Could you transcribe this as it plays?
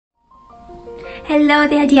Hello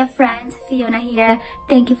there dear friends, Fiona here.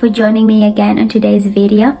 Thank you for joining me again on today's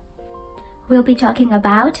video. We'll be talking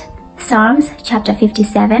about Psalms chapter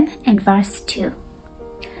 57 and verse 2.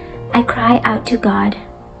 I cry out to God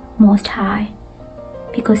Most High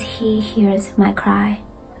because He hears my cry.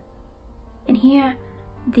 And here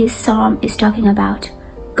this psalm is talking about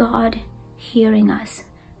God hearing us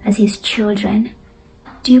as His children.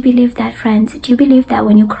 Do you believe that, friends? Do you believe that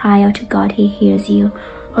when you cry out to God, He hears you?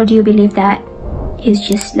 Or do you believe that He's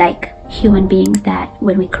just like human beings, that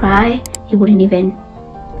when we cry, He wouldn't even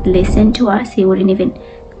listen to us? He wouldn't even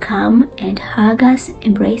come and hug us,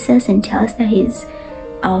 embrace us, and tell us that He's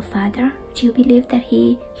our Father? Do you believe that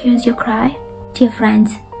He hears your cry? Dear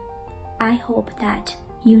friends, I hope that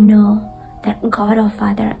you know that God our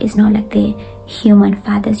Father is not like the human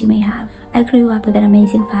fathers you may have. I grew up with an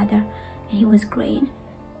amazing father, and he was great.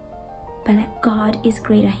 But like God is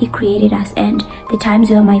greater. He created us, and the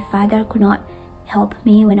times where my father could not help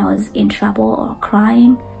me when I was in trouble or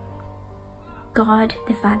crying, God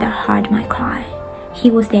the Father heard my cry.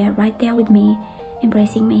 He was there, right there with me,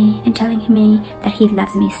 embracing me and telling me that He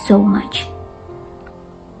loves me so much.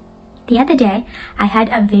 The other day, I had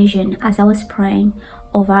a vision as I was praying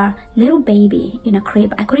over a little baby in a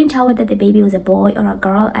crib. I couldn't tell whether the baby was a boy or a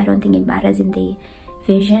girl. I don't think it matters in the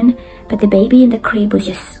vision, but the baby in the crib was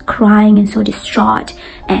just crying and so distraught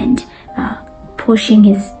and pushing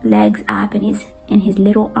his legs up in his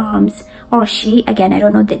little arms, or she, again I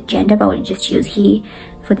don't know the gender, but we'll just use he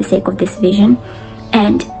for the sake of this vision.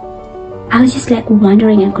 And I was just like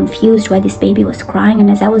wondering and confused why this baby was crying. And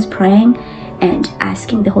as I was praying and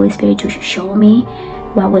asking the Holy Spirit to show me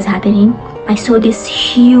what was happening, I saw this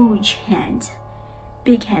huge hand,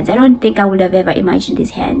 big hands. I don't think I would have ever imagined these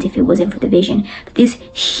hands if it wasn't for the vision. But this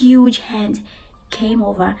huge hand came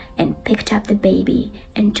over and picked up the baby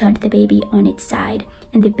and turned the baby on its side,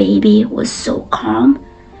 and the baby was so calm.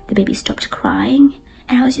 The baby stopped crying,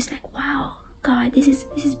 and I was just like, wow, God, this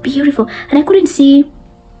is beautiful. And I couldn't see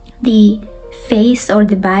the face or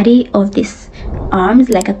the body of this arms,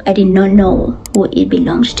 like I did not know who it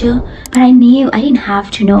belonged to, but I knew I didn't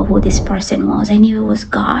have to know who this person was. I knew it was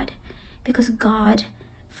God, because God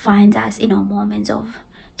finds us in our moments of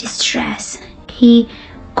distress. He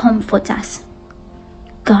comforts us.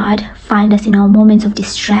 God finds us in our moments of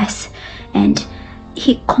distress, and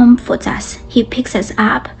He comforts us. He picks us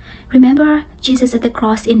up. Remember Jesus at the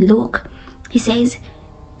cross in Luke? He says,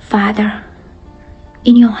 Father,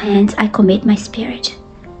 in your hands I commit my spirit.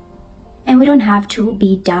 And we don't have to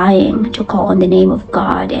be dying to call on the name of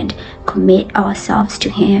God and commit ourselves to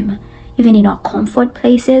Him. Even in our comfort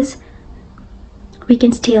places, we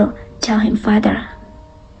can still tell Him, Father,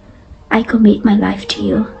 I commit my life to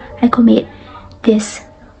you. I commit this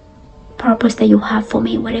purpose that you have for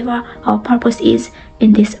me, whatever our purpose is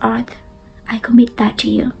in this earth, I commit that to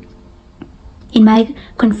you. In my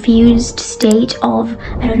confused state of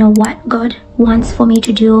I don't know what God wants for me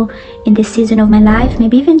to do in this season of my life,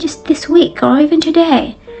 maybe even just this week or even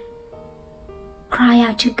today, cry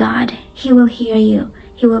out to God. He will hear you.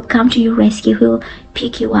 He will come to your rescue. He will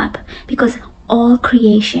pick you up, because all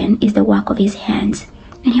creation is the work of His hands,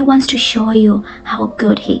 and He wants to show you how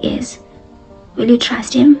good He is. Will you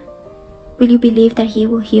trust Him? Will you believe that He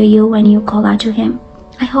will hear you when you call out to Him?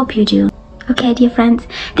 I hope you do. Okay, dear friends,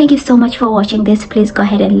 thank you so much for watching this. Please go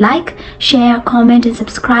ahead and like, share, comment, and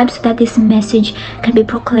subscribe so that this message can be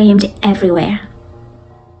proclaimed everywhere.